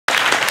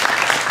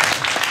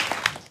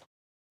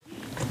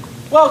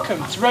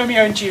Welcome to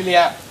Romeo and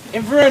Juliet.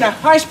 In Verona,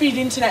 high-speed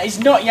internet is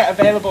not yet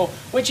available,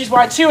 which is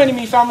why two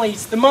enemy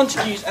families, the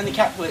Montagues and the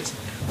Capulets,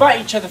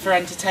 fight each other for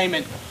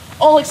entertainment.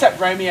 All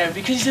except Romeo,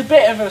 because he's a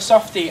bit of a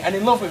softie and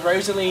in love with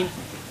Rosaline.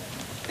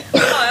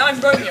 Hi,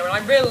 I'm Romeo and I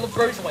really love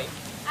Rosaline.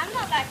 I'm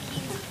not that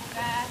keen to be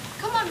fair.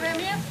 Come on,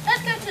 Romeo.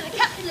 Let's go to the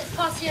Capulets'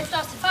 party and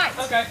start a fight.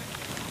 Okay.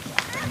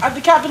 At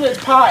the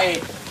Capulets' party,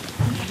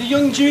 the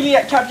young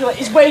Juliet Capulet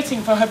is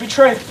waiting for her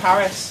betrothed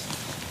Paris.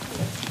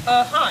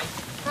 Hi.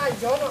 Hi,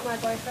 you're not my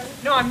boyfriend.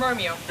 No, I'm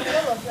Romeo. You're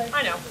lovely.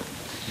 I know.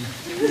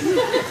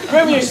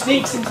 Romeo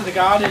sneaks into the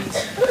gardens.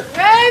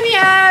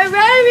 Romeo,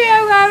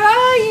 where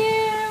are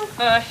you?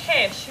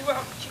 Here, she went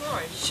up to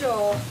tomorrow.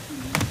 Sure.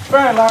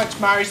 Brian Lawrence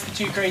marries the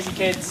two crazy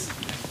kids.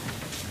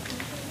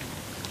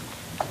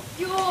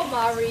 You're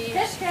married.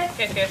 Kiss, kiss.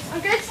 Kiss, kiss. I'm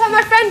going to tell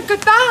my friend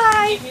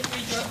goodbye.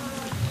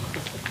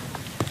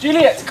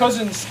 Juliet's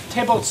cousins,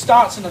 Tybalt,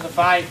 starts another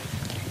fight.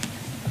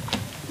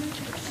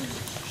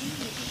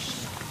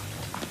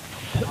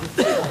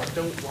 I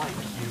don't like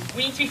you.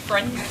 We need to be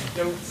friends.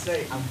 Don't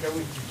say I'm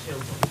going to kill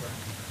my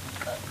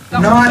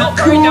friend. Not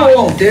very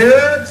cool, nice.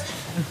 dude!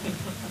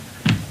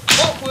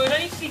 Awkward, I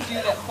need to see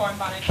Juliet before I'm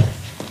banished.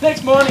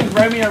 Next morning,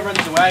 Romeo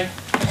runs away.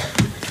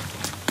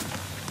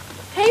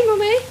 Hey,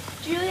 Mummy.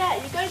 Juliet,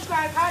 you're going to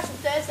Grand Paris on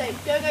Thursday.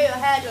 Go get your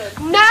hair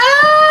done.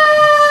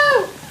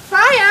 No!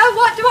 Fire,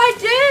 what do I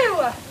do?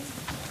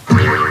 I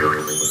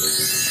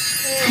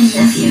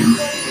love you.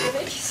 You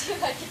make you seem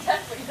like you're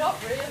dead, but you're not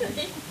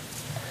really.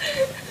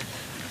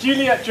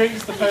 Juliet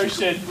drinks the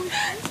potion.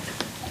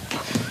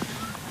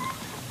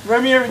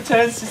 Romeo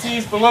returns to see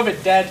his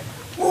beloved dead.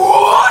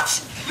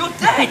 What? You're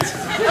dead!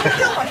 I'm gonna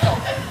kill myself.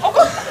 Oh,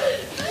 God.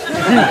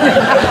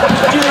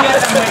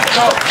 Juliet then wakes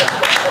up.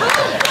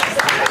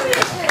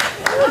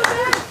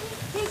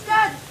 He's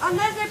dead, and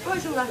there's no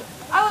poison left.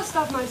 I will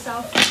stop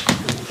myself.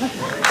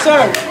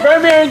 So,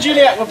 Romeo and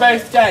Juliet were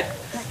both dead.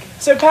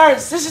 So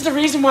parents, this is the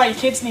reason why your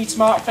kids need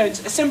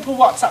smartphones. A simple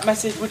WhatsApp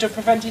message would have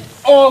prevented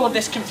all of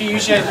this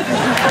confusion.